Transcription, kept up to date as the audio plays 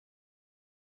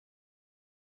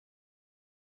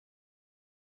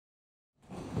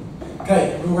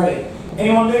Okay, we're ready.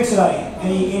 Anyone new today?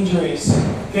 Any injuries?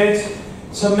 Good.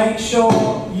 So make sure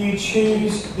you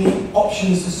choose the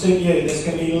options to suit you. There's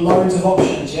going to be loads of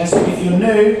options, yes? But if you're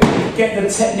new, get the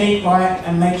technique right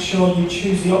and make sure you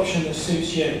choose the option that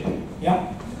suits you.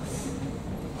 Yeah?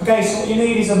 Okay, so what you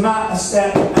need is a mat, a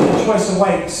step, and a choice of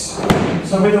weights.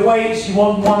 So with the weights, you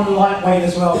want one light weight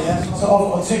as well, yeah? So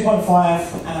I've got a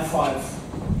 2.5 and a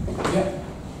 5. Yep.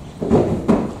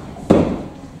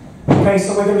 Okay,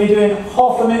 so we're going to be doing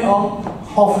half a minute on,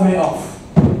 half a minute off.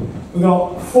 We've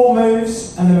got 4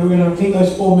 moves, and then we're going to repeat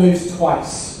those 4 moves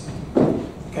twice.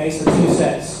 Okay, so 2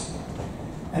 sets.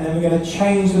 And then we're going to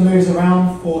change the moves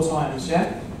around 4 times,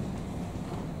 yeah?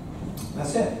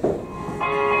 That's it.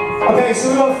 Okay, so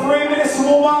we've got 3 minutes to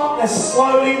warm up. Let's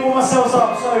slowly warm ourselves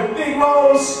up. So big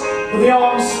rolls with the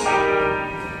arms.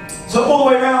 So all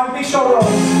the way around, big shoulder rolls.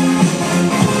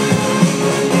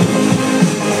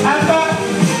 And back.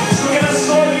 So we're going to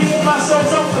slowly warm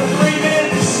ourselves up for 3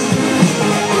 minutes.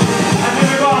 And then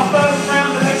we've got our first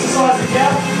round of exercises,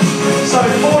 yeah? So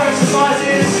 4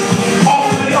 exercises, half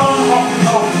a minute on, half a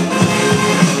minute off.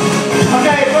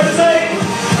 Okay, rotate.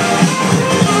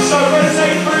 So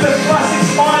rotate through the classic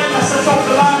spine, that's the top of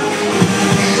the mat.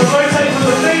 So rotate from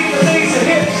the feet, the knees, the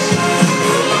hips.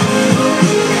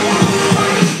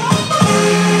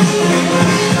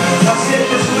 That's it,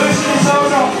 just loosen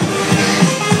yourselves up.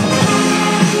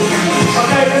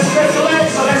 Okay, let's stretch the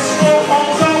legs, so let's squat,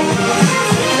 arms up,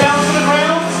 down to the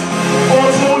ground, or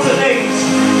towards the knees.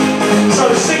 So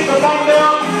sink the bum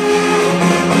down.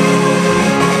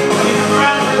 You can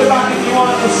round through the back if you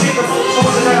want, or sink the bum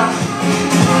towards the ground.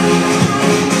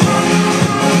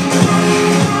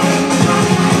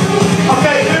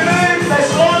 Okay, good move,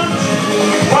 let's lunge,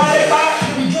 right leg back,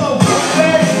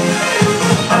 leg,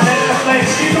 and then left leg.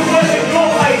 So you can work at your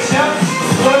pace, yeah?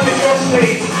 Work at your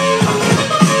speed.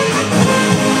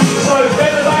 So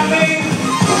bend the back knee,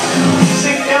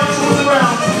 sink down towards the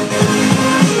ground.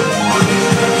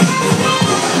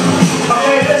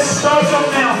 Okay, let's start jump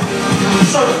now.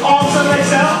 So arms and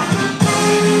legs out.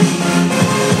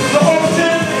 The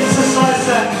option is the side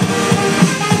step.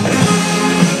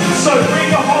 So bring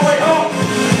your whole weight up.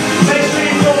 Make sure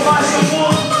you feel nice and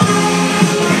warm.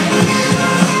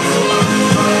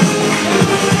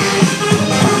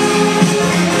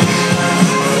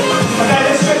 Okay,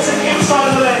 let's stretch the inside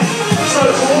of the leg. So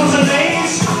towards the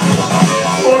knees,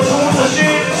 or towards the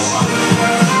shins,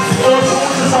 or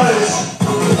towards the toes.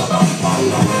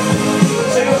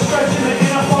 So you're stretching the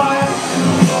inner thigh,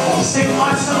 sink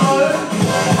nice and low,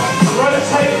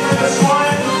 rotate through the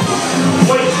spine,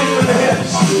 weight shift with the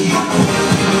hips.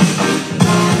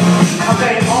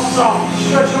 Okay, arms up,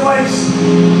 stretch your waist,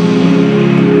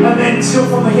 and then tilt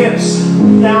from the hips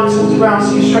down towards the ground so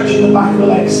you're stretching the back of the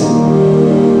legs.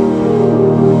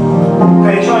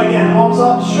 Okay, try again, arms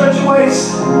up, stretch your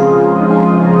waist,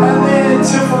 and then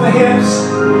tilt from the hips.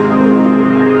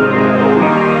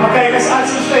 Okay, let's add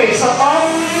some speed. So up,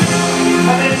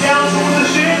 and then down towards the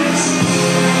shins,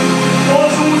 or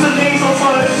towards the knees or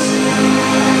toes.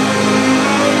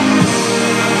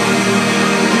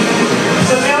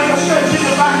 So now you're stretching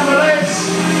the back of the legs.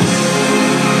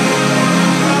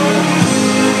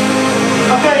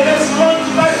 Okay, let's lunge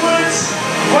backwards,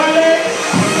 right leg.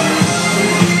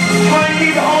 Try and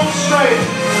keep the arms straight.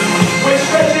 We're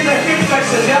stretching the hip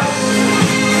flexors, yeah?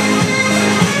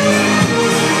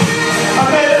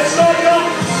 Okay, let's start it up.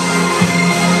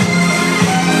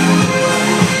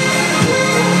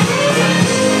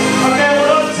 Okay, well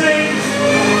done team.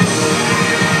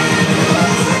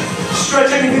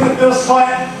 Stretch anything that feels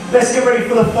tight. Let's get ready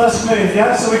for the first move,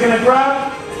 yeah? So we're going to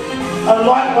grab a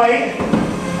light weight.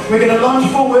 We're going to lunge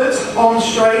forward, arms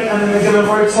straight, and then we're going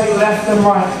to rotate left and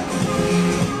right.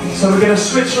 So we're going to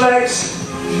switch legs,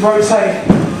 rotate.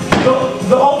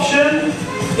 The option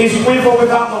is with or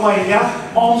without the weight,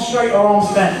 yeah? Arms straight or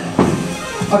arms bent.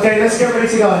 Okay, let's get ready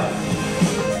to go.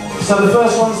 So the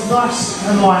first one's nice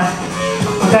and light.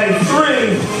 Okay,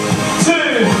 3,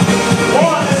 2,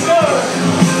 1, let's go.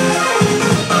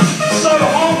 So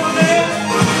half a minute.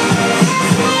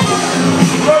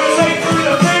 Rotate through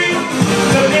the feet,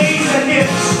 the knees and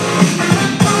hips.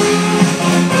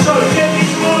 So gently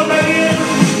draw the belly in.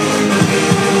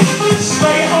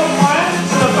 Stay upright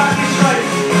so the back is straight.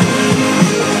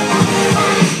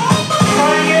 Try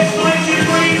and get 90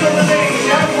 degrees on the knees,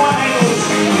 yeah? Right angles.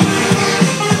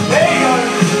 There you go.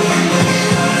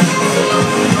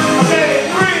 Okay,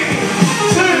 3,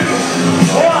 2,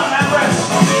 1, and rest.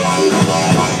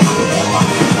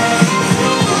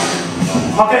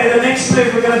 Okay, the next move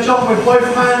we're going to jump with both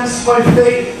hands, both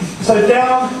feet. So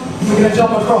down, we're going to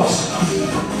jump across.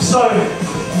 So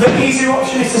the easier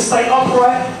option is to stay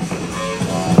upright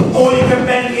Or you can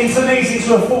bend into knees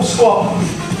into a full squat.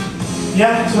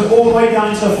 Yeah, so all the way down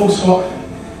into a full squat.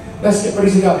 Let's get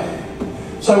ready to go.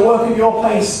 So work at your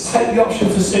pace, take the option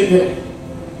to suit you.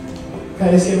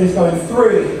 Okay, let's get ready to go in 3,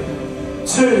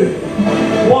 2,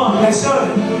 1, let's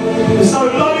go. So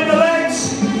load in the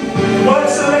legs,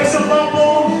 works the legs a lot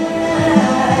more.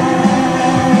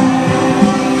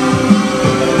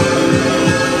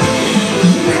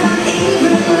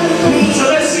 So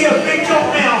let's see a big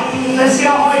jump now. Let's see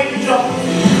how high you can jump.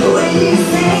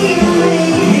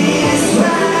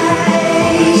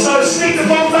 So sneak the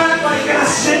ball back like you're going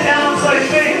to sit down so you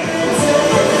think.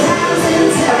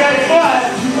 Okay,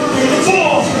 5,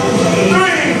 4, 3,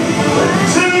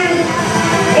 2,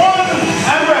 1,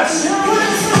 and rest.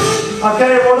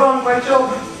 Okay, well done, great job.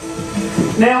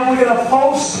 Now we're going to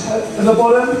pulse at the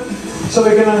bottom. So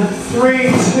we're going to 3,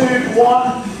 2,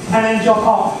 1, and then jump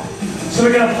up. So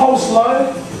we're going to pulse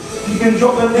low. You can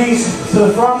drop the knees to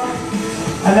the front,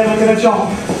 and then we're going to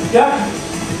jump. Yeah?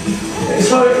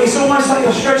 So it's almost like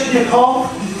you're stretching your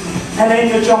calf, and then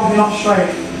you're jumping up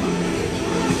straight.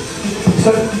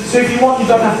 So if you want, you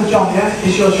don't have to jump, yeah?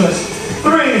 It's your choice.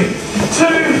 3, 2,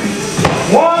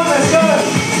 1, let's go!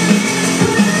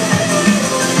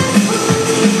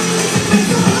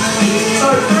 So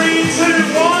 3,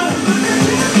 2, 1.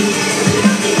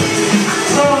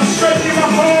 So I'm stretching my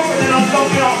calf, and then I'm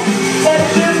jumping up.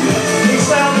 Option, you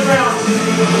stay on the ground.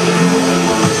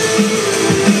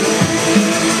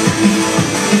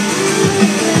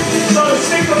 So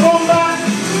stick the ball back.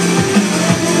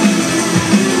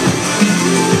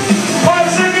 5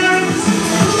 seconds.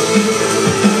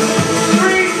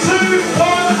 3, 2,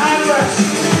 1, and rest.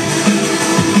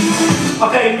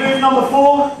 Okay, move number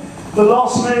 4. The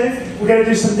last move, we're going to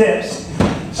do some dips.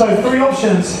 So 3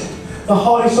 options. The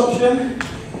hardest option,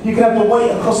 you can have the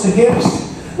weight across the hips,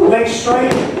 legs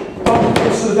straight, bump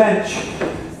to the bench,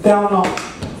 down and up.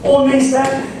 Or knees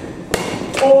bent,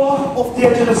 or off the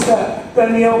edge of the step.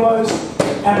 Bend the elbows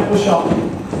and push up.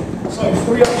 So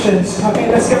 3 options. Okay,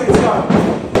 let's get this going.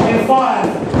 In 5,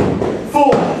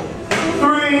 4,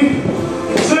 3,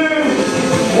 2,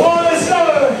 1, let's go.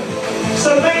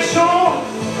 So make sure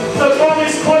the bum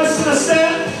is close to the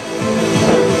step.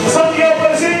 Tuck the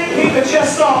elbows in, keep the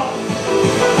chest up.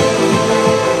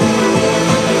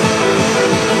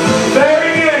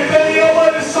 Very good. Bend the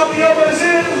elbows, tuck the elbows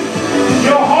in.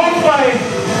 You're halfway.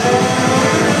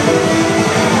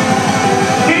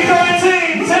 Keep going,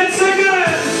 team. 10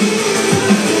 seconds.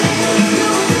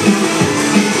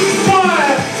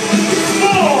 5,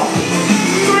 4,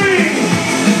 3,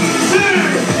 2,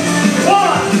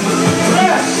 1.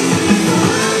 Rest.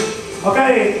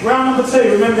 Okay, round number 2.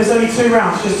 Remember, there's only 2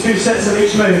 rounds, just 2 sets of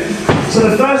each move. So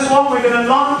the first one, we're going to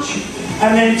lunge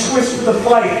and then twist with the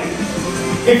plate.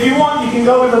 If you want, you can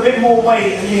go with a bit more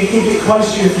weight and you can keep it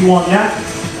close to you if you want, yeah?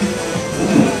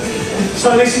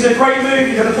 So this is a great move.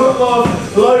 You're going to put a lot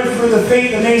of load through the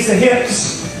feet, the knees, the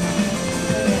hips.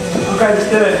 Okay, let's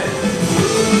do it.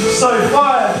 So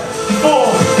 5,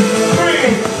 4,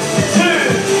 3, 2,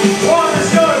 1,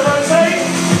 let's go. Rotate,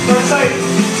 rotate.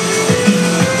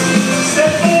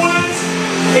 Step forward.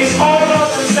 It's harder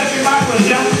than stepping backwards,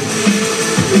 yeah?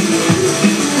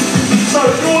 So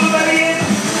draw the belly in.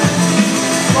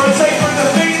 Rotate through the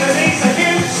feet, the knees, the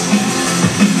hips.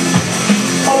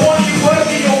 I want you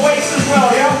working your weights as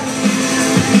well, yeah?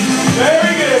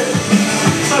 Very good.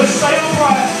 So stay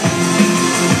upright.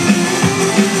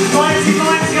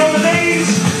 90-90 on the knees.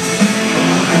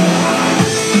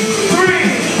 3,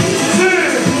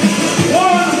 2,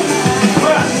 1,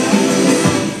 rest.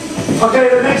 Okay,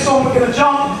 the next one we're going to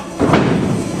jump.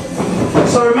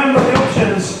 So remember the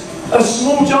options. A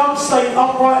small jump, stay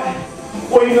upright.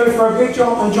 Or you go for a big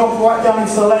jump and jump right down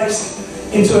into the legs,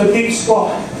 into a deep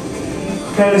squat.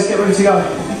 Okay, let's get ready to go.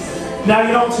 Now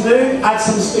you know what to do, add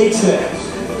some speed to it.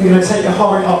 You're going to take your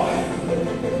heart rate up.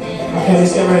 Okay,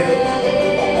 let's get ready.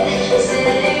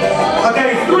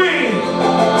 Okay, 3,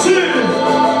 2,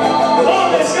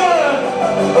 1, let's go!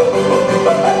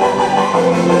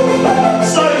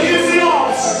 So use the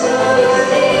arms.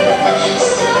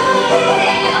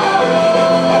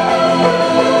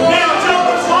 Now jump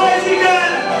as high as you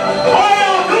can.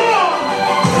 Higher, come on!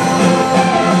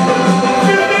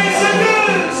 15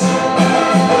 seconds!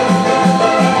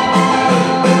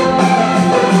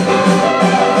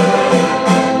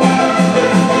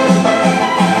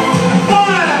 5,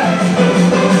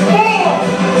 4,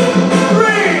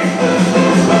 3,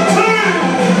 2,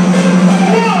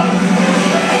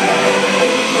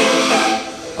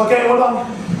 1. Okay, well done.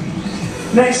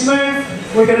 Next move,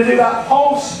 we're going to do that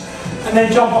pulse and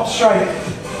then jump up straight.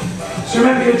 So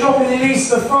remember, you're dropping your knees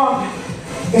to the front,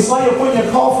 it's like you're putting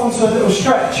your calf onto a little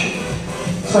stretch.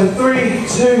 So 3,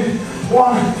 2,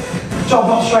 1, jump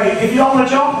up straight. If you don't want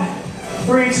to jump,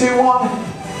 3, 2, 1,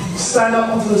 stand up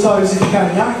onto the toes if you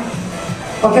can, yeah?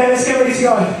 Okay, let's get ready to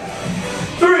go.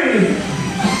 3,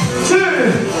 2,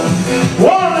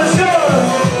 1, let's go!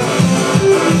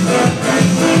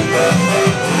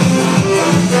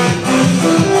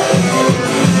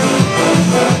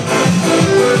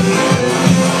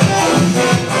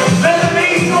 Let the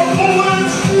knees drop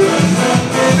forwards.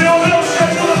 Feel a little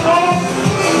stretch on the core.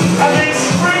 And then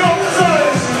spring off the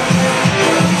toes.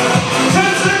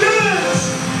 10 seconds.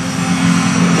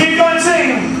 Keep going,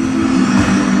 team.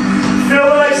 Feel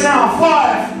the legs now.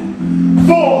 5,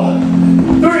 4,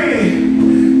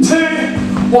 3,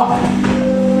 2, 1.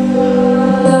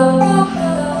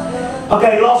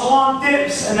 Okay, last one,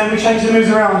 dips, and then we change the moves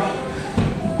around.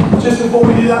 Just before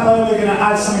we do that though, we're going to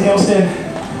add something else in.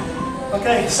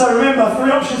 Okay, so remember,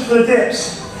 3 options for the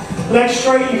dips. Legs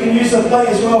straight, you can use the plate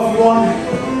as well if you want.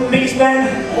 Knees bend,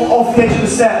 or off the edge of the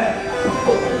step.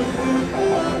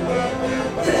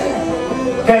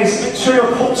 Okay, so make sure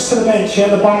your corpse to the bench, yeah,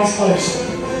 the bum is close.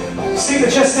 Seat the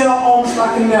chest out, arms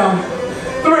back and down.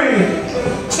 3,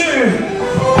 2,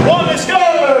 1, let's go!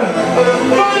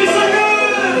 30 seconds!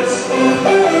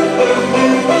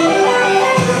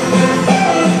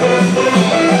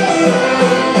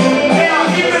 Now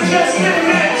keep the chest in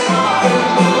next.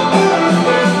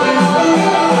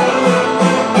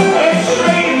 Legs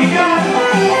straight if you can. 5,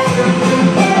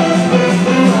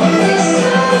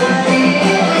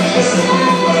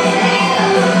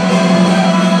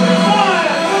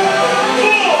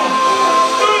 4,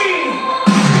 3,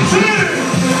 2,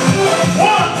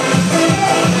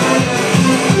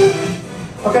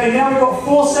 1. Okay, now we've got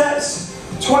 4 sets.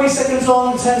 20 seconds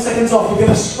on, 10 seconds off. We're going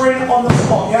to sprint on the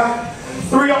spot, yeah?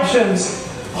 3 options.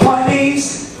 High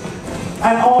knees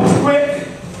and arms quick,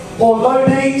 or low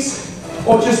knees,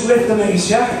 or just lift the knees,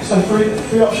 yeah? So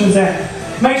three options there.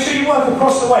 Make sure you work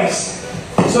across the waist.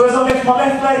 So as I lift my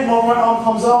left leg, my right arm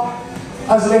comes up.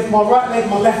 As I lift my right leg,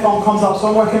 my left arm comes up. So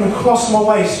I'm working across my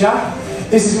waist, yeah?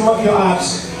 This is going to work your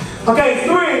abs. Okay,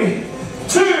 3,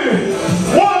 2,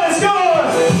 1, let's go!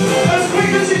 As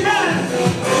quick as you can!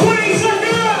 20 seconds!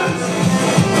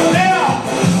 Now,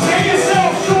 get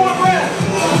yourself short breath.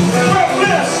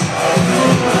 Breathless.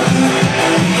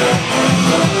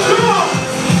 Come on.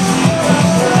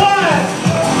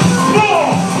 5, 4,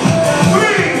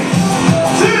 3,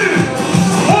 2,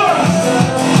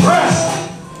 1. Rest.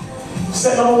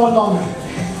 Set number 1 done.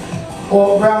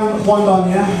 Or round 1 done,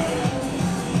 yeah?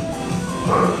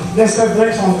 Let's go for the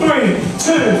next one. 3, 2,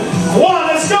 1,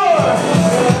 let's go!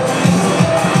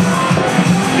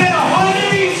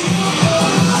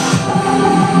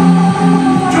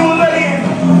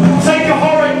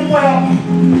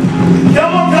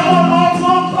 Come on, arms,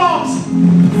 arms, arms.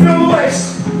 Feel the waist.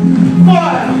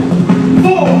 5,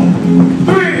 4,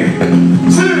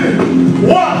 3, 2,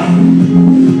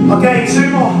 1. Okay, 2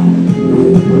 more.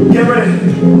 Get ready.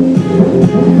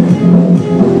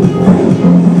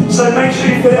 So make sure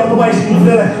you feel it on the waist and you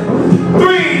feel it.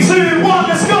 3, 2, 1,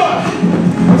 let's go.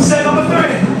 Set number 3.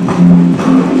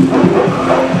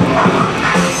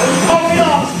 On the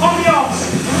arms, on the arms.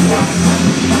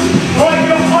 Right,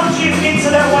 you're punching into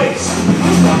their waist.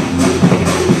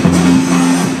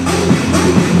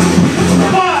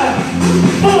 5,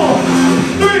 4,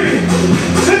 3,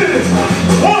 2,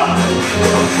 1.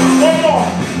 One more.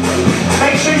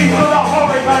 Make sure you feel that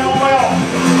heart rate bang on the way up.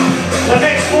 The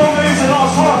next 4 moves are not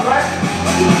as hard, right?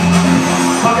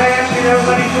 Okay, actually there was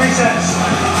only 3 sets.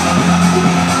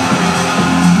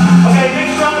 Okay,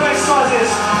 next round of exercises.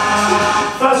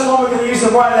 First one, we're going to use the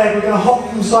right leg. We're going to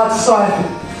hop from side to side.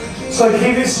 So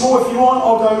keep it small if you want,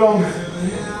 or go long.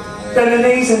 Bend the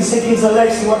knees and sink into the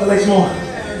legs to work the legs more.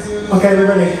 Okay, we're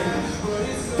ready.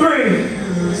 3,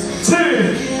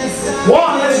 2,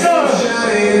 1, let's go!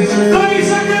 30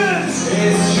 seconds!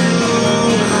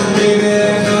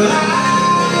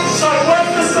 So work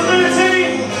the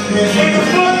stability in the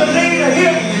foot, the knee, the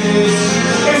hip.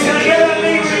 It's going to get that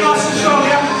knee really nice and strong,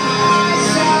 yeah?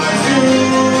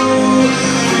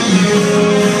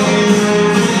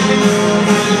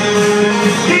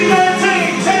 Keep going,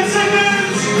 team. 10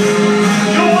 seconds.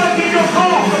 You're working your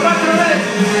core, the back of the leg.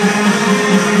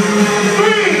 3,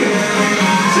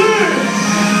 2,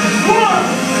 1.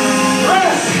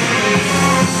 Rest.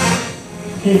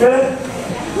 Can you feel it?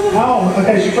 Oh,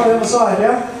 okay, so you try the other side,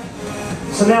 yeah?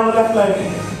 So now the left leg.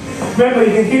 Remember,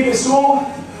 you can keep it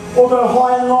small, or go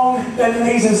high and long, bend the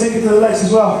knees and sink into the legs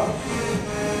as well.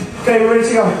 Okay, we're ready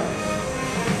to go.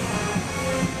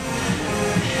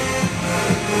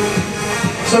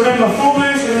 So remember, 4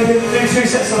 moves, we're going to do 2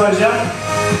 sets of those, yeah?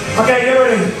 Okay, get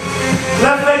ready.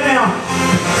 Left leg down.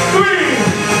 3,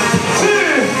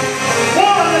 2,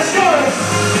 1, let's go.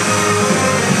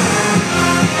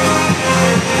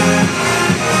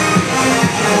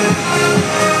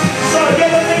 So get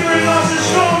the knee really nice and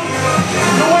strong.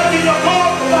 You're working your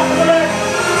core, the back of the leg.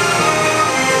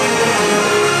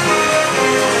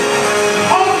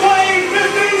 Halfway,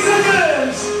 15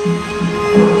 seconds.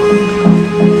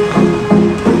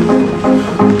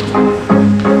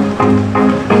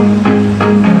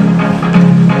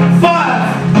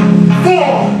 5,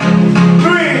 4,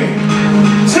 3,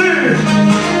 2,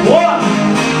 1.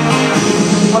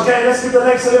 Okay, let's give the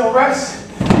legs a little rest.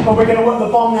 But we're going to work the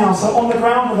bomb now. So on the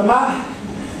ground with the mat,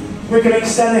 we're going to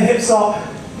extend the hips up.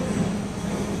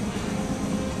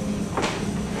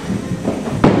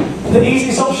 The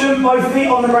easiest option, both feet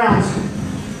on the ground.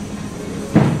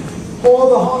 Or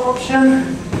the hard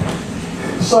option,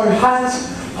 so hands,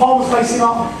 palms facing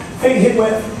up, feet hip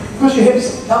width, push your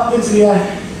hips up into the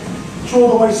air, draw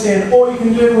the waist in, or you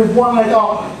can do it with one leg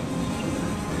up.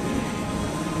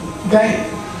 Okay?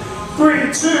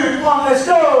 3, 2, 1, let's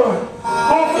go!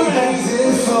 Half a minute.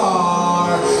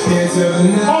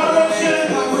 Hard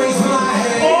option,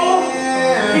 or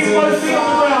keep both feet on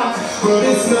the ground. But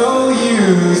it's no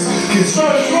use. So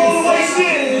draw the waist in.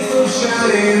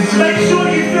 Make sure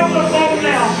you feel the bomb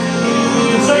now.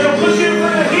 So you're pushing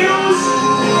through the heels,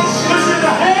 pushing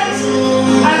the head,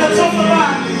 and the top of the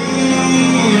back.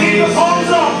 Keep the palms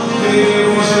up. 3,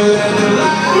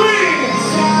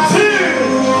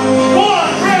 2,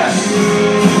 1, rest.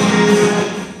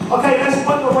 Okay, let's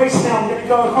put the waist down. We're going to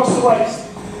go across the waist.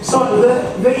 So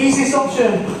the easiest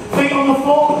option, feet on the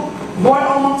floor, right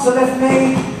arm onto left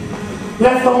knee,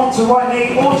 left arm onto right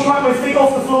knee, or try with feet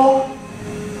off the floor,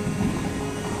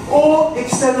 or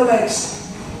extend the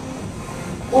legs,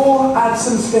 or add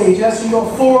some speed. Yeah? So you've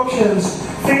got 4 options,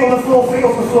 feet on the floor, feet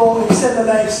off the floor, extend the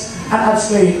legs, and add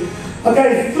speed.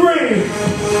 Okay, 3, 2,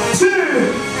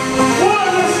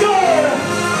 1, let's go!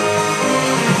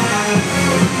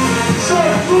 So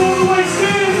draw the waist in,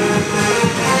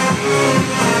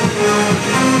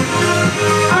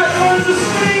 add loads of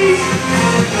speed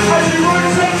as you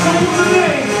rotate towards the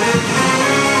knee.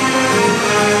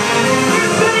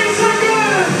 15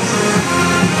 seconds!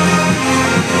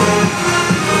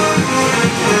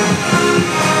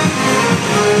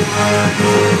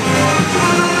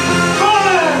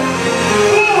 5,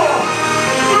 4,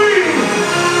 3,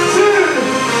 2,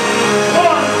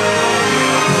 1.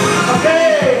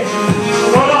 Okay,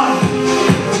 well done.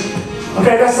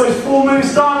 Okay, that's those 4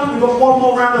 moves done. We've got one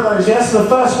more round of those, yeah? So the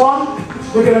first one,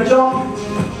 we're going to jump.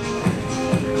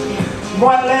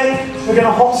 Right leg, we're going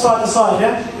to hop side to side,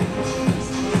 yeah?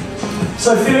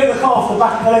 So feel it at the calf, the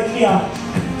back of the leg here.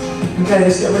 Okay,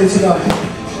 let's get ready to go.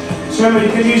 So remember,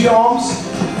 you can use your arms.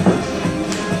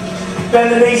 Bend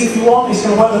the knees if you want, it's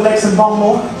going to work the legs and bum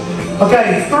more.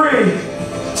 Okay, 3,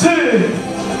 2,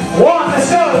 1, let's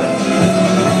go!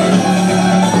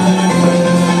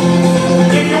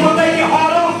 If you want to make it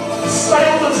harder, stay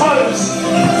on the toes.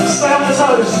 Stay on the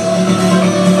toes.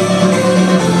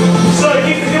 So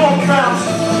keep the heel on the ground.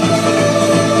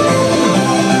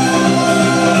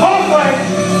 Halfway.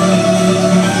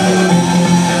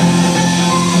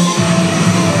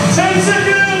 10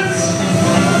 seconds.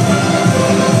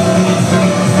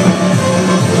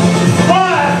 5,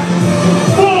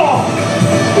 4,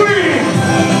 3,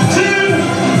 2,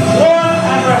 1,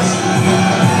 and rest.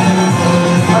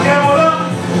 Okay, well done.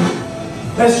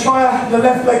 Let's try the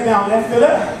left leg now, yeah? Feel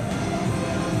it?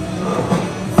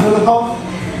 Feel the pump?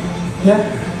 Yeah?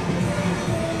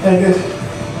 Yeah, good.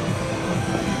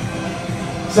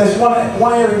 So it's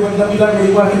one area that we don't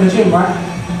really work in the gym, right?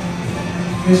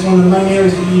 It's one of the main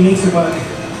areas that you need to work.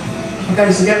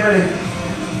 Okay, so get ready.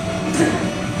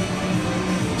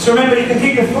 So remember, you can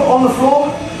keep your foot on the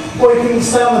floor, or you can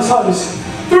stay on the toes.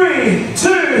 3,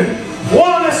 2,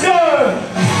 1, let's go!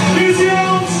 Use the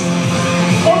arms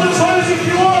on the toes if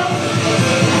you want.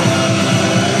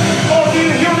 Or do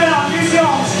the heel down, use the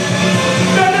arms.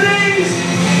 Bend the knees,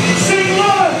 sink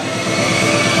low.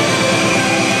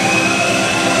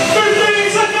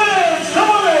 15 seconds, come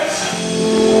on legs.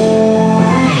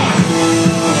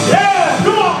 Yeah,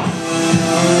 come on.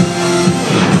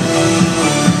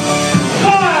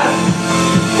 5,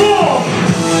 4,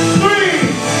 3,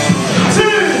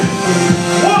 2,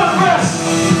 1, rest.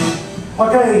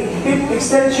 Okay, hip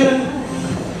extension,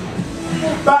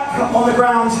 back on the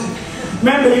ground.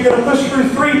 Remember, you're going to push through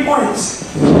 3 points.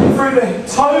 Through the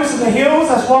toes and the heels,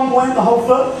 that's 1 point, the whole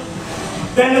foot.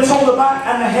 Then the top of the back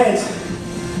and the head.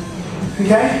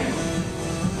 Okay?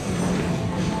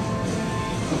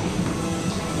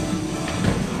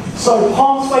 So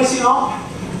palms facing up,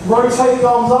 Rotate the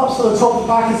arms up so the top of the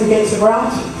back is against the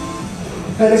ground.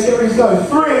 Okay, let's get ready to go.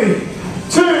 3,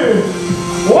 2,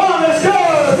 1, let's go!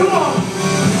 Come on!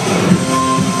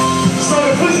 So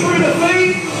push through the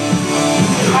feet,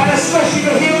 and especially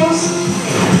the heels,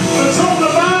 the top of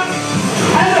the back,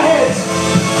 and the head.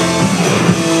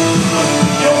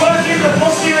 You're working the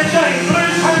posterior chain,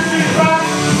 glutes, hamstrings, back,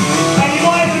 and you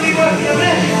might even be working the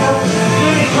neck if you're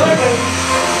doing it correctly.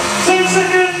 10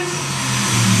 seconds.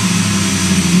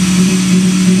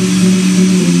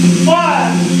 5,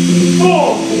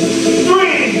 4,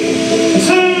 3,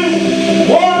 2,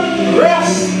 1,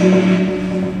 rest.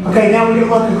 Okay, now we're going to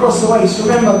work across the waist.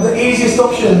 Remember, the easiest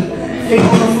option, feet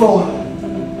on the floor.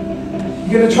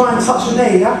 You're going to try and touch the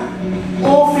knee, yeah?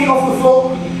 Or feet off the floor.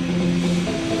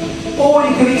 Or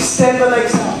you can extend the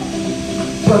legs out.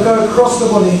 So go across the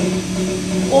body.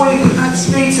 Or you can add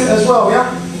speed to it as well,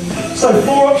 yeah? So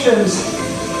 4 options.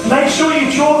 Make sure you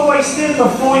draw the waist in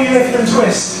before you lift and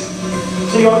twist.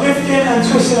 So you're lifting and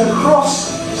twisting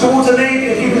across towards the knee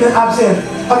and keeping the abs in.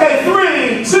 Okay,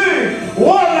 3, 2,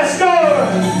 1, let's go!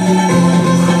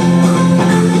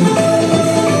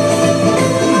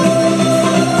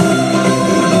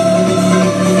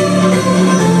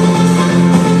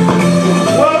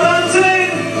 Well done, team!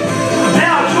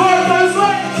 Now drive those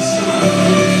legs!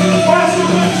 Bicycle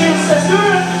punches, let's do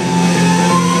it!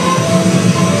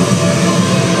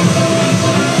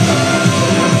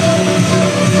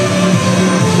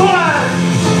 5,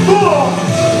 4,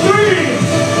 3,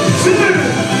 2,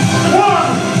 1,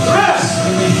 rest!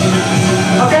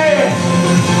 Okay,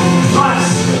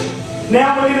 nice. Now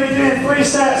we're going to be doing 3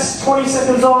 sets, 20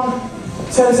 seconds on,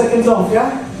 10 seconds off,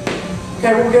 yeah?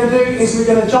 Okay, what we're going to do is we're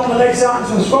going to jump the legs out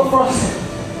into a squat thrust,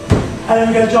 and then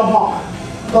we're going to jump up.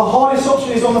 The hardest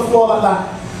option is on the floor like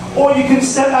that. Or you can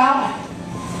step out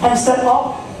and step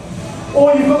up,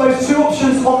 or you've got those 2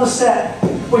 options on the set,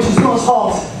 which is not as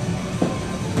hard.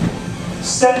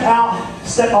 Step out,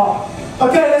 step up.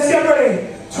 Okay, let's get ready.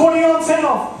 20 on, 10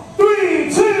 off.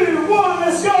 3, 2, 1,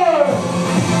 let's go!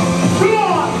 Come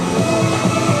on!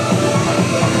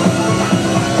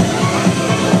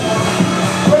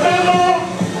 Remember,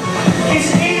 it's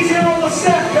easier on the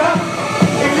step, yeah?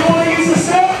 If you want to use the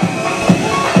step,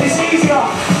 it's easier.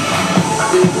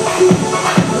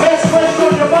 Less pressure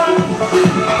on your back.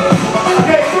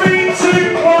 Okay, 3,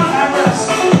 2, 1, and rest.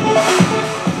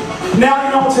 Now you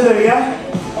know what to do, yeah?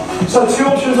 So 2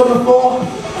 options on the floor,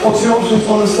 or 2 options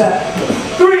on the step.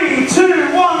 3,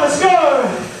 2, 1, let's go!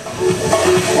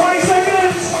 20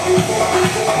 seconds!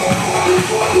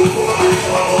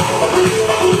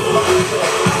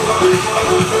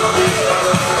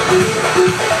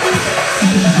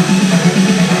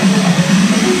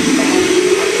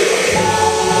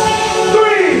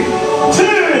 3, 2,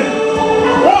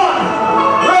 1,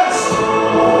 rest!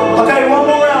 Okay, 1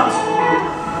 more round.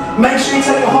 Make sure you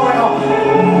take your heart rate up.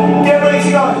 Get ready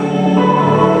to go.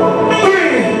 3,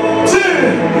 2,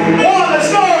 1, let's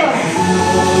go!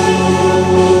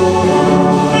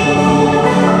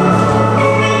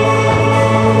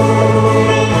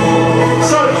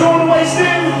 So, draw the waist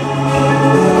in.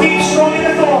 Keep strong in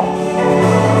the core.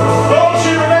 The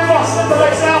option, remember, step the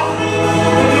legs out.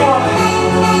 If you want.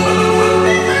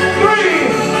 3,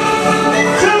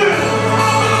 2,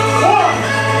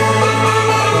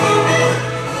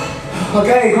 1.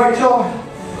 Okay, great job.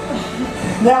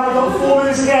 Now we've got 4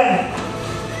 minutes again.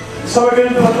 So we're going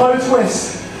to do a low twist.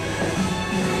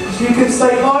 So you can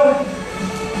stay low,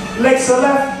 legs to the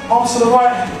left, arms to the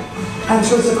right, and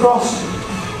twist across.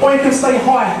 Or you can stay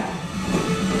high.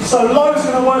 So low is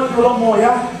going to work for a lot more,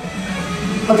 yeah?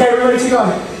 Okay, we're ready to go.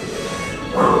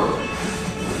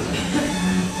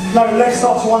 No, legs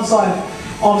start to one side,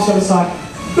 arms to the other side.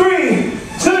 3,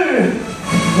 2,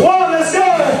 1, let's go!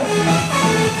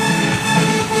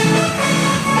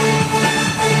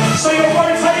 So you're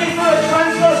rotating for a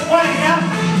transverse plane, yeah?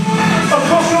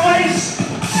 Across your waist.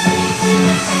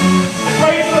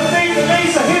 Raise the feet, the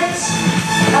knees, the hips,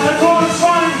 and the core and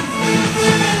spine.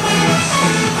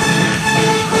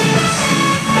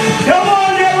 Come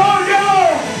on, get low, get low!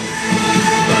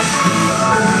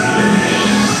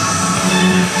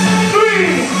 3,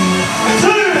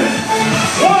 2,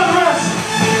 1, rest.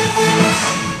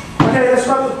 Okay, let's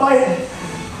grab the plate.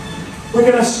 We're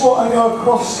going to squat and go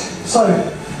across. So,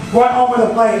 right arm with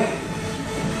a plate.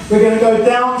 We're going to go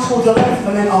down towards the left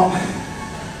and then up.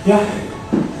 Yeah?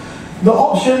 The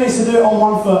option is to do it on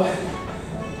 1 foot.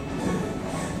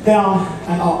 Down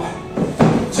and up.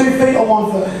 2 feet on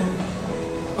 1 foot.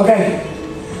 Okay.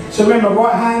 So remember,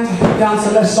 right hand down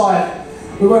to left side.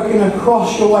 We're working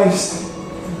across your waist.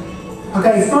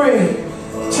 Okay, 3,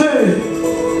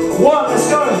 2, 1, let's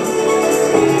go.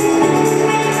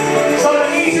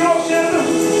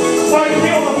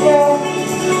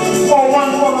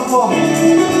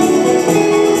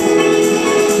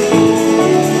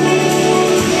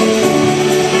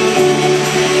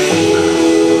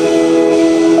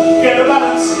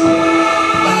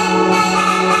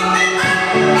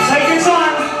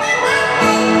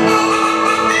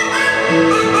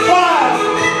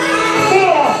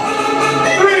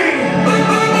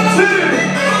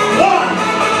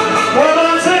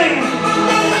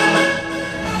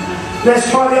 Let's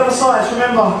try the other sides.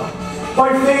 Remember,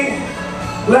 both feet,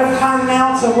 left hand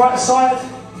now to right side.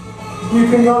 You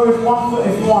can go with one foot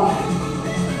if you want.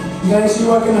 Okay, so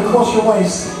you're working across your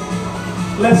waist.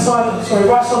 Left side, sorry,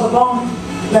 right side of the bum,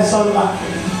 left side of the back.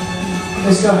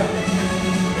 Let's go.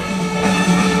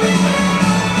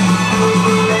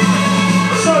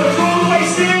 So draw the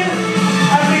waist in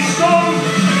and be strong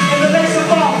in the legs and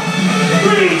bum.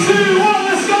 3, 2, 1,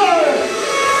 let's go!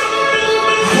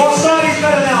 What side is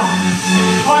better now?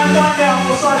 Try and find out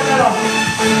what side is better.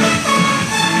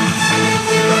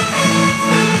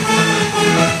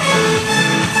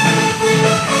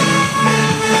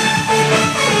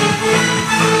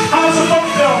 How's the bum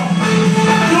feel?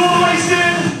 Draw the waist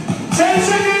in. 10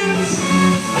 seconds.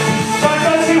 Don't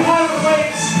go too high with the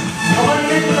weights. I'm only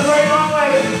lifting the very long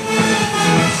way.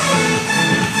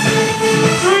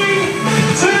 3,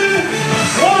 2,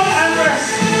 1, and rest.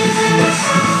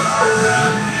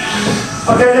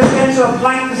 Okay, let's get into a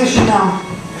plank position now.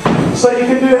 So you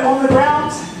can do it on the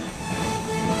ground.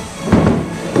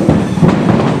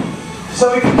 So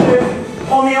we can do it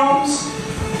on the arms,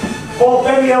 or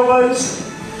bend the elbows,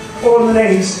 or on the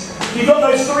knees. You've got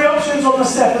those 3 options on the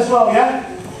step as well, yeah?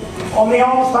 On the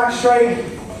arms, back straight,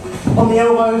 on the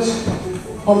elbows,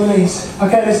 on the knees.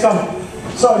 Okay, let's go.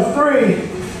 So 3,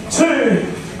 2,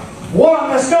 1,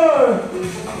 let's go.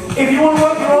 If you want to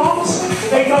work your arms,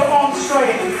 then go arms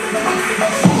straight.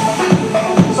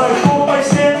 So pull the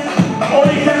waist in, or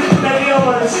you can bend the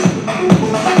elbows.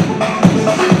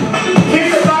 Keep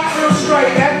the back real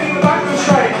straight, yeah? Keep the back real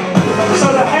straight. So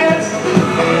the head,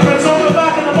 the top of the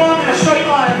back and the bottom in a straight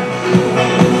line.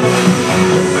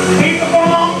 Keep the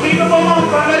bum up,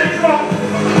 don't let it drop.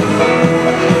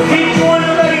 Keep drawing the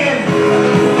belly in.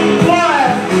 5,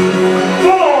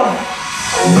 4,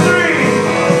 3,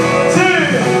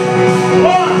 2,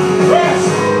 1, rest.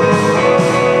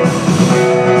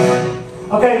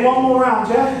 Okay, one more round,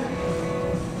 yeah?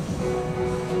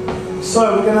 So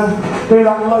we're gonna do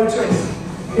that low twist.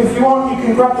 If you want, you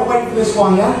can grab the weight for this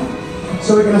one, yeah?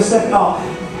 So we're gonna step it up.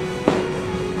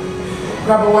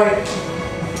 Grab a weight.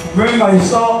 Remember, you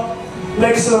start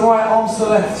legs to the right, arms to the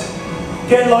left.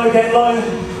 Get low,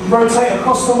 rotate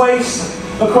across the waist,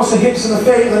 across the hips and the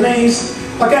feet and the knees.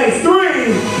 Okay,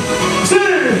 3, 2,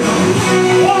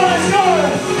 1, let's go!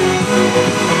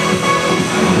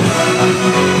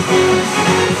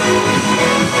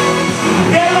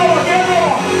 Get lower, get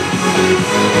lower!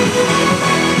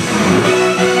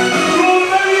 Draw the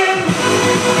belly in!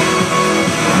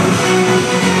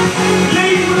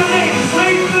 Lead with the knees,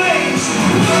 lead with the knees!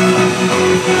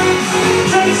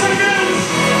 10 seconds!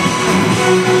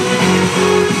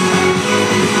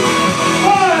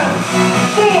 5,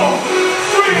 4,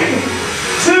 3,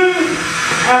 2,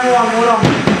 and 1. Well done.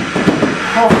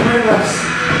 Half a minute rest.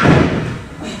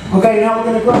 Okay, now we're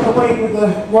going to grab the weight with the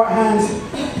right hand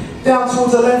down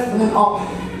towards the left and then up.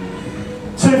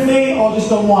 2 feet or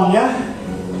just on 1, yeah?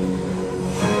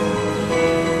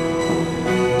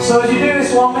 So as you do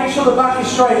this one, make sure the back is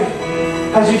straight.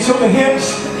 As you tilt the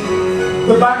hips,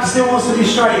 the back still wants to be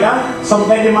straight, yeah? So I'm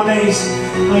bending my knees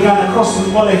and going across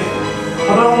the body.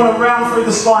 I don't want to round through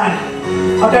the spine.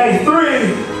 Okay,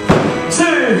 3,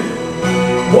 2,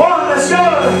 1, let's go!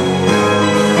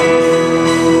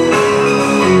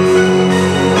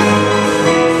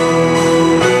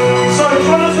 So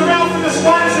try not to round through the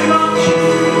spine too much.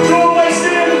 Draw the waist in.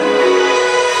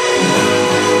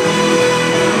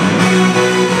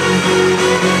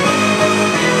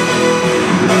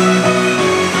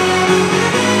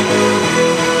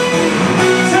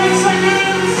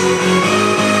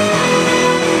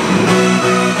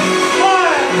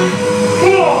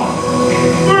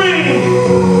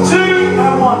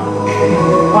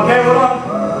 Okay, we're done.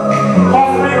 Half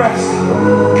a minute rest.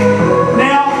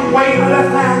 Now, weight in the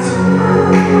left hand.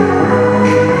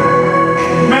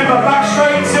 Remember, back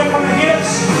straight, tilt from the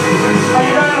hips, and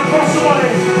you're going across the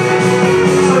body.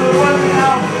 So we're working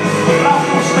out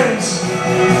lateral spins.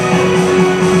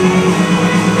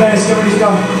 Okay, let's get ready to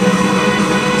go.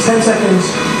 10 seconds.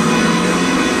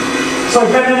 So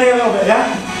bend the knee a little bit, yeah?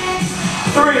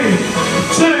 3,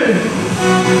 2,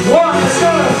 1, let's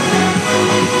go!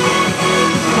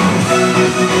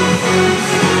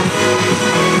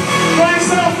 Try and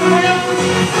start off the round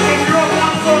if you're on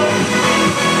 1 foot.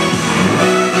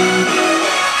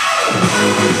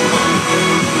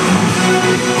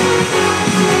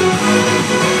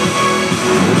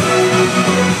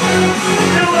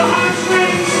 Feel the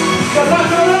hamstrings, the back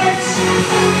of the legs.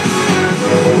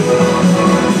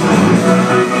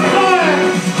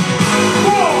 5,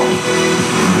 4,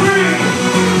 3,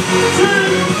 2,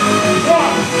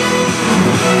 1.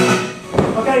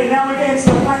 Okay, now we're getting to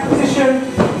the plank position.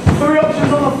 3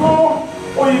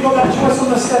 twist on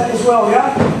the step as well,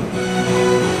 yeah?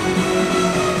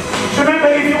 So remember,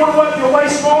 if you want to work your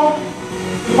waist more,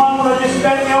 you might want to just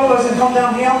bend the elbows and come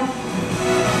down here.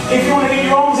 If you want to get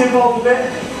your arms involved a bit,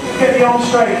 get the arms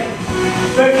straight.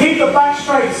 But keep the back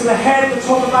straight, so the head, the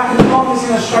top, the back, and the arm is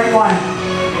in a straight line.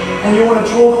 And you want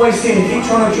to draw the waist in. Keep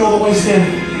trying to draw the waist in.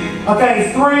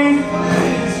 Okay, 3, 2,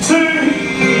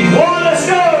 1, let's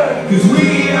go! Cause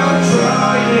we are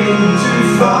trying to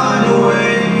find a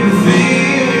way to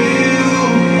feel.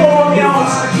 All on the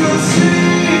arms. I could see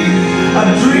a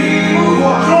dream of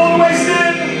what, Draw the waist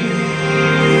in.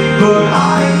 but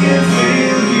I can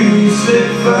feel you slip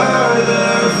further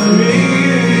from me.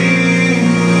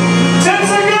 10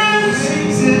 seconds.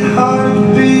 Makes it hard to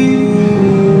be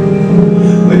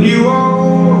when you are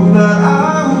all that I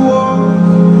want.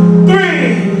 3,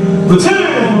 2,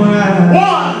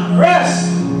 1, rest.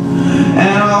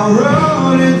 And I'll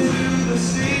run into the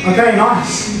sea. Okay,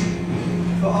 nice.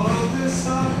 Follow this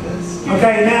up, let's get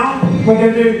Okay, now we're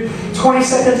going to do 20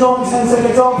 seconds on, 10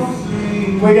 seconds off.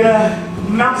 We're going to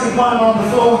mountain climb on the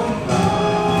floor.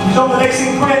 Jump the legs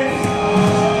in quick,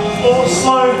 or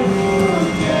slow,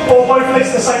 or both legs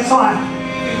at the same time.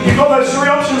 You've got those 3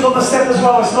 options on the step as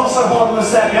well. It's not so hard on the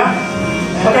step, yeah?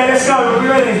 Okay, let's go. Are we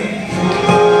ready?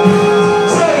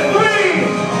 So, 3,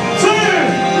 2,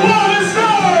 1, let's go!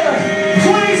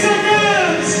 20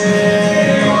 seconds!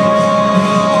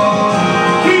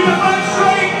 Keep the back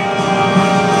straight.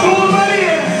 Draw the belly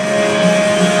in.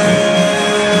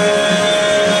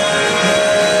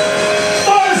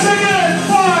 5 seconds.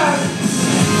 5,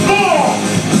 4,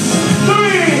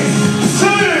 3,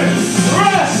 2,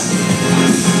 rest.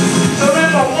 So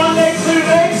remember, 1 leg, 2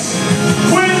 legs,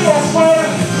 quick or slow,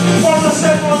 on the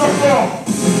step on the floor.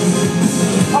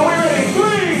 Are we ready? 3,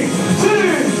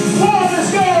 2, 1,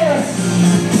 let's go!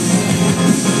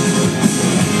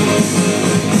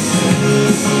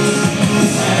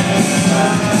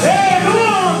 Yeah, come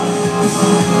on!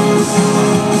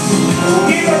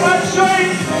 Keep the back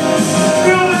straight.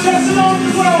 Feel the chest and arms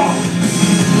as well.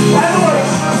 And the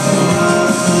legs.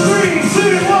 3,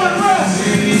 2, 1, rest.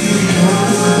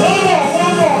 One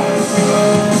more.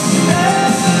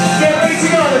 Get ready to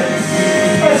go.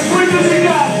 As quick as you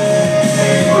can.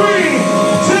 3,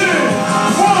 2,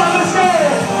 1, let's go.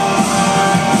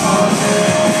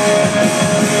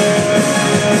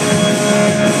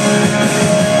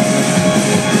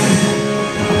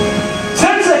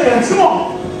 10 seconds, come on.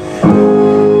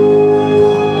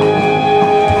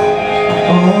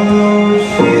 Although it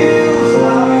feels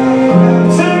like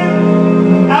 2,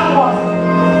 and 1.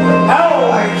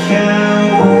 Out. I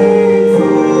can't wait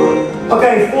for.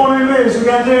 Okay, 4 new moves. We're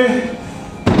going to do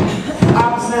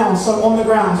abs now, so on the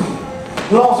ground.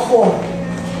 Last 4.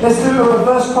 Let's do a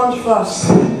reverse crunch first.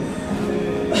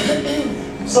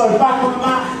 So back on the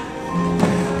mat,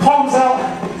 palms out.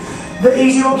 The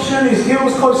easy option is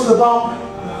heels close to the bum,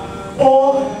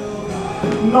 or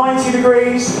 90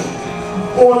 degrees,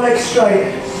 or legs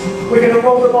straight. We're going to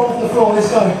roll the bum off the floor.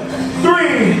 Let's go. 3,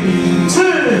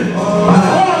 2,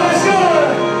 1, let's go!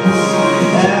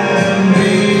 And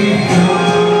be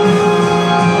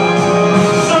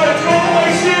So draw the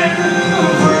waist in.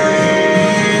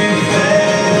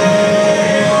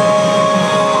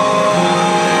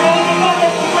 Roll the bum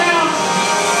off the ground.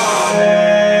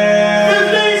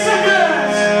 15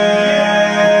 seconds.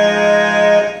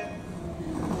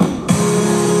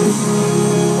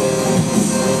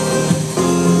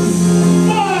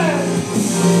 5,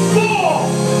 4,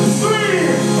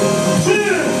 3,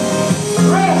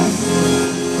 2, rest.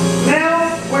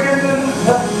 Now we're going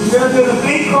to do the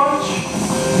knee crunch,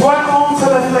 right arm to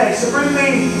left leg. So bring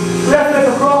the left leg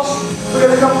across. We're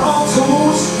going to come up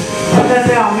towards and then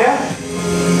down, yeah?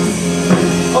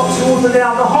 Up towards and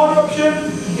down. The hard option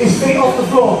is feet off the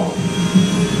floor.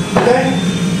 Okay?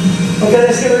 Okay,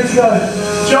 let's get ready to go.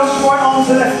 Just right arm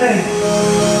to left knee.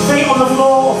 Feet on the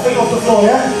floor or feet off the floor,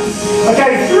 yeah?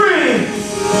 Okay, 3,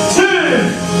 2,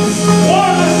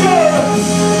 1, let's go!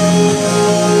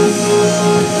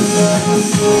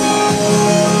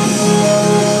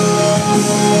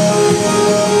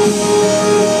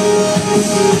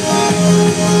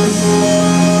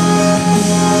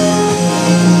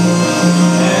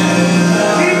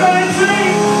 Keep going, 3.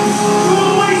 Draw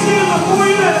the waist in before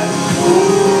you lift.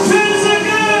 10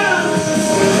 seconds.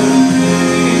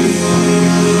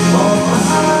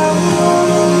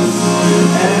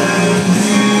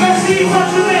 Let's see,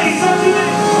 touch your knee, touch your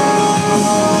knee.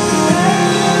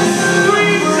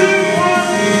 3, 2, 1,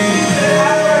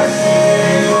 and rest.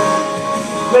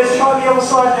 Let's try the other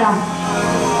side now.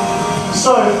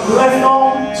 So, left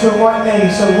arm to right knee.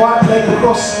 So right leg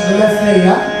across the left knee,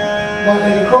 yeah? Right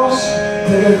leg across,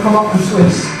 they're going to come up and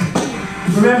twist.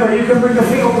 Remember, you can bring the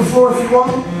feet off the floor if you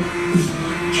want.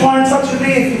 Try and touch your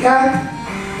knee if you can.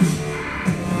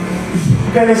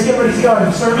 Okay, let's get ready to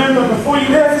go. So remember, before you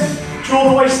lift, draw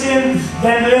the waist in,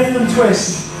 then lift and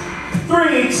twist.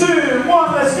 3, 2,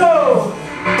 1, let's go!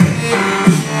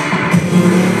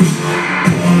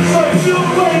 So feel the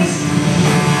waist.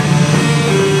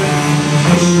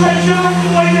 Stretch out all the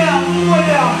way down, all the way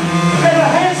down. Let the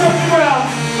hands touch the ground.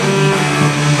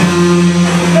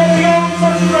 Let the arms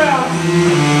touch the ground.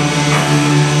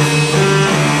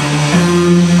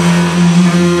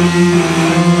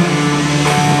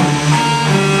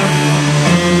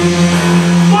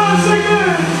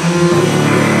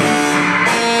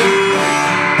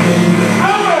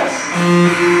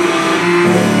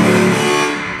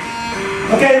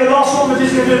 Okay, the last one we're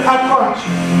just going to do an ab crunch.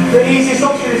 The easiest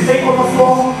option is feet on the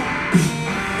floor,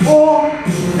 or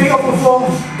feet off the floor,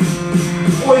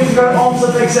 or you can go arms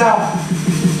and legs out.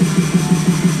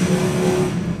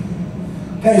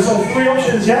 Okay, so 3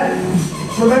 options, yeah?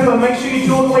 Remember, make sure you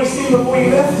draw the waist in before you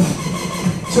lift.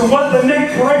 To work the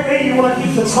neck correctly, you want to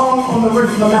keep the tongue on the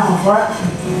roof of the mouth, right?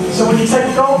 So when you take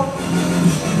a goal,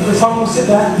 the tongue will sit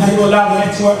there and you will allow the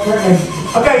neck to work correctly.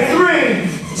 Okay, 3,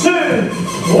 2,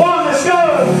 1, let's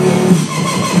go!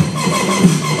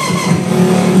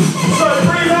 So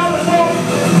breathe out the top.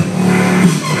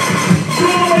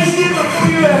 Draw the waist in before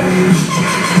you lift.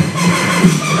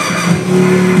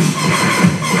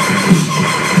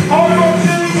 Hold on,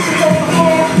 chins, feet on the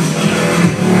floor.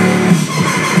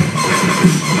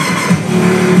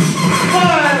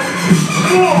 5,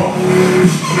 4,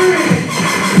 3,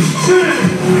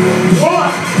 2,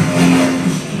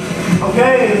 1.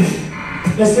 Okay.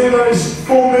 Let's do those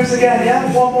 4 moves again,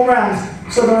 yeah? 1 more round.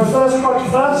 So the reverse crunch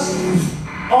first.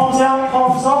 Arms out,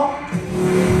 palms up.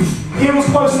 Heels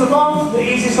close to the bum, the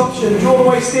easiest option. Draw the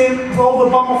waist in, roll the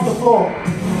bum off the floor.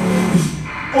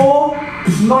 Or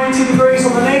 90 degrees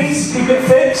on the knees, keep it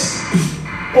fixed.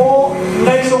 Or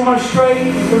legs almost straight,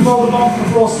 you can roll the bum off the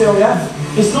floor still, yeah?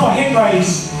 It's not a hip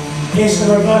raise, it's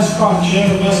the reverse crunch,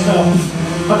 yeah? Reverse curl.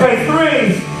 Okay,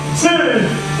 3, 2,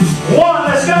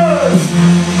 1, let's go!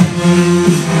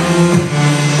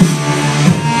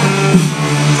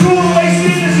 Draw the waist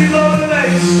in as you lower the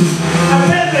legs. And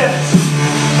then lift.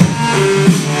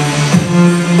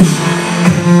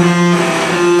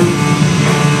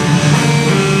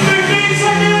 15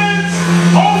 seconds.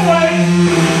 Hold weight.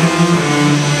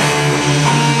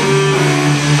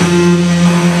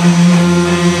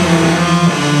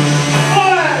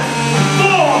 5,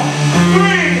 4,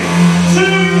 3, 2,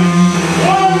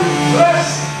 1,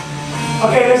 rest.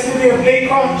 Okay, let's do the oblique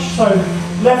crunch. So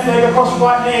left leg across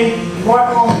right knee,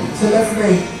 right arm to left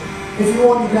knee. If you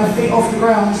want, you can have feet off the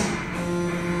ground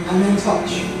and then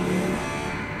touch.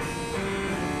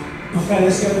 Okay,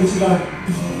 let's get ready to go.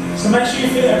 So make sure you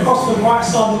feel it across the right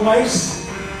side of the waist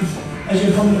as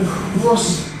you're coming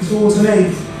across towards the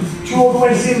knee. Draw the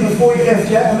waist in before you lift,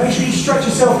 yeah? And make sure you stretch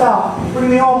yourself out. Bring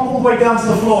the arm all the way down to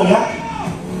the floor, yeah?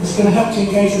 It's going to help to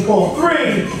engage the core. 3, 2,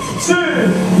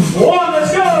 1,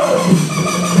 let's go!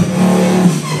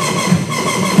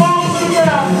 Palms to the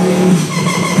ground.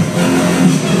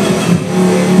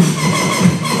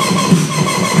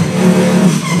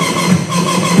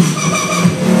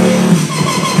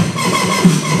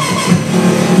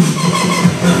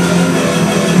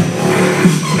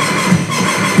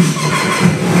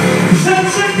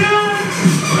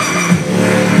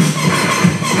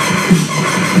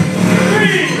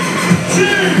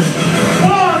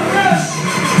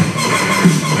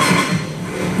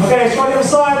 Okay, let's try the other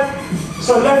side.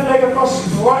 So left leg across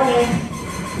the right knee.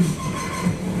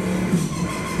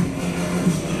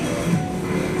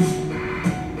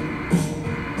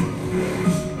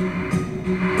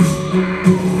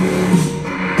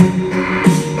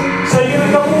 So you're going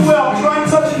to go all the way up. Try and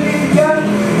touch your knee if you can.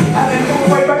 And then all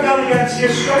the way back down again. So you're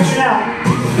stretching out.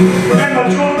 Remember,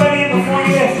 draw the belly in before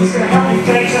you lift. It's going to help you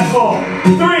engage that core.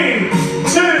 3,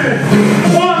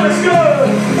 2, 1, let's go!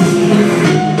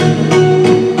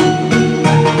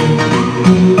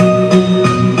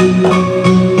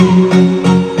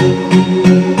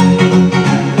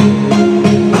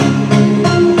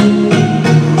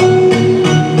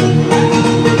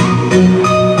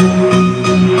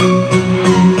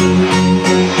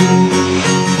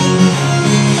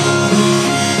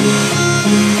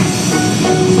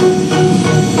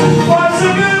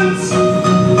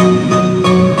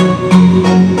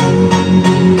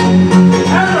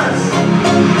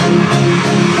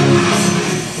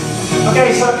 Okay,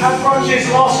 so ab crunches,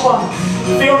 last one.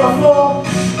 Feet on the floor,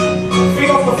 feet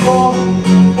off the floor,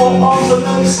 or arms and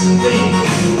legs, lean.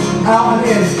 out and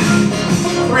in.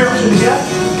 3 options, yeah?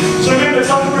 So remember,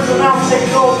 top of the mouth, take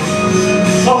it off.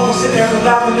 Top will sit there and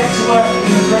allow the neck to work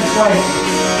in the correct way.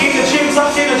 Keep the chin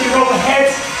tucked in as you roll the head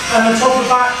and the top and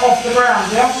back off the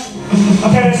ground, yeah?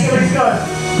 Okay, let's get ready to go.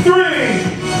 3,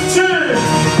 2,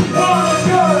 1, let's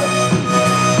go!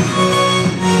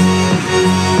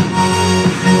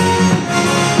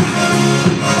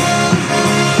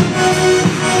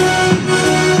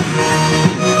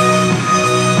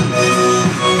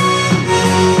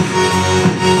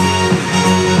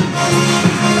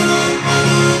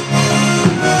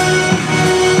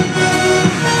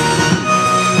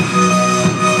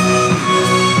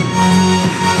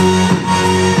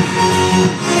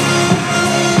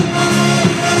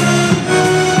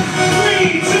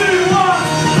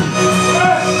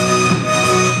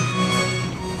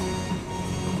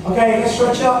 Okay, let's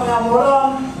stretch out now,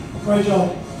 well done. Great job.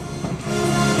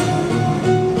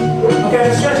 Okay,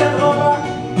 let's stretch out the lower back.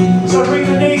 So bring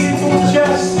the knees in towards the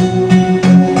chest.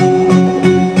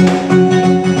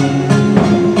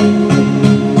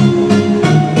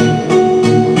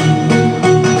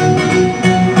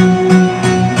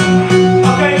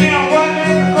 Okay, now right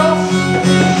leg across.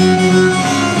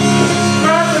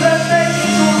 Grab the left leg in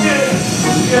towards you.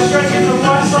 You're stretching the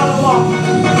right side of the block.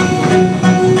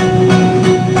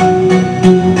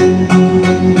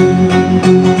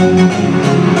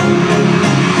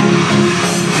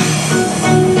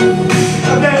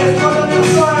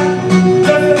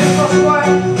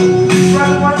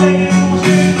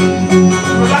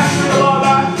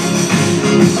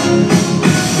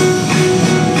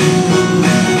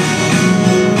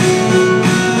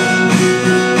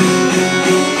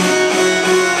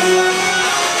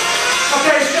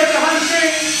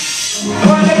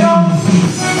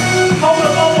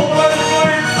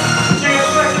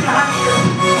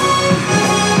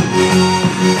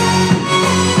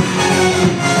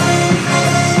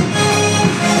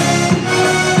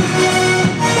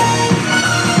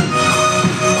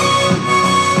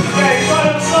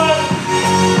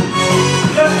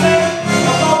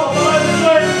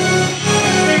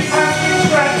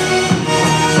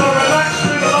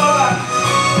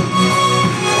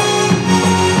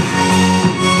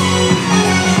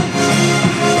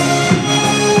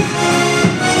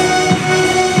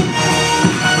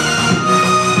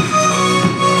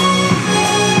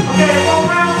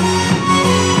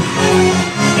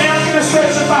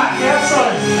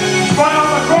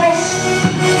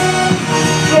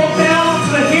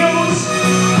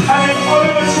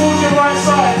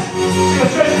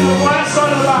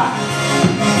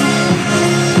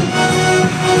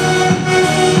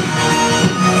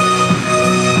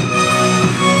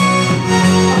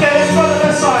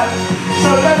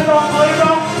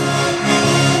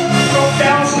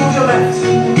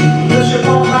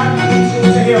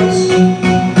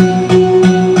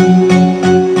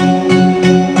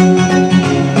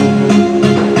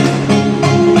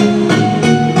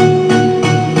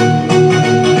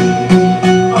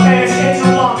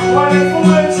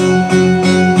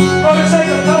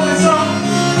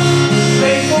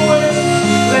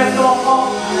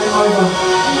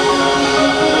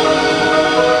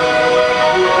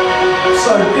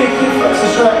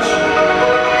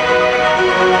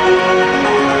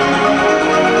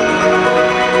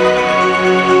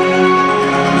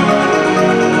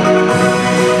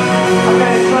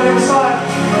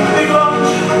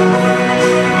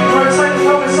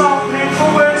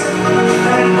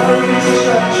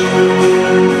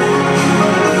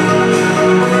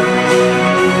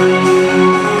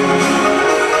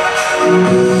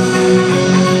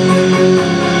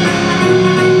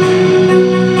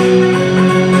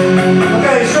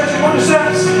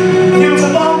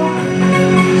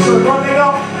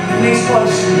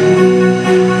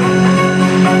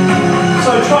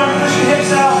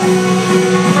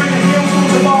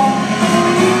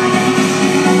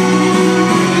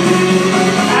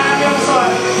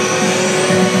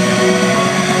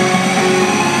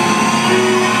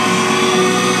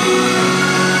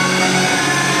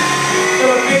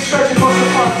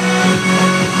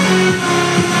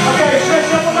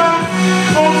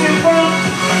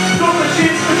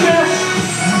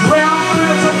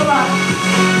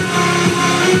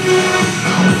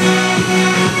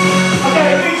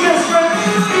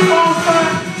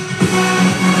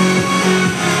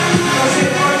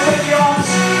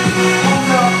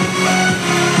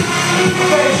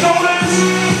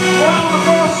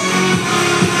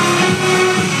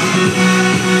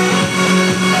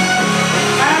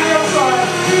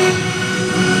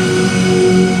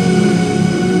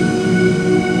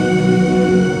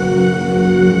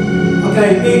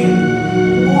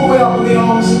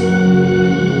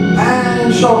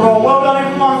 shoulder roll. Well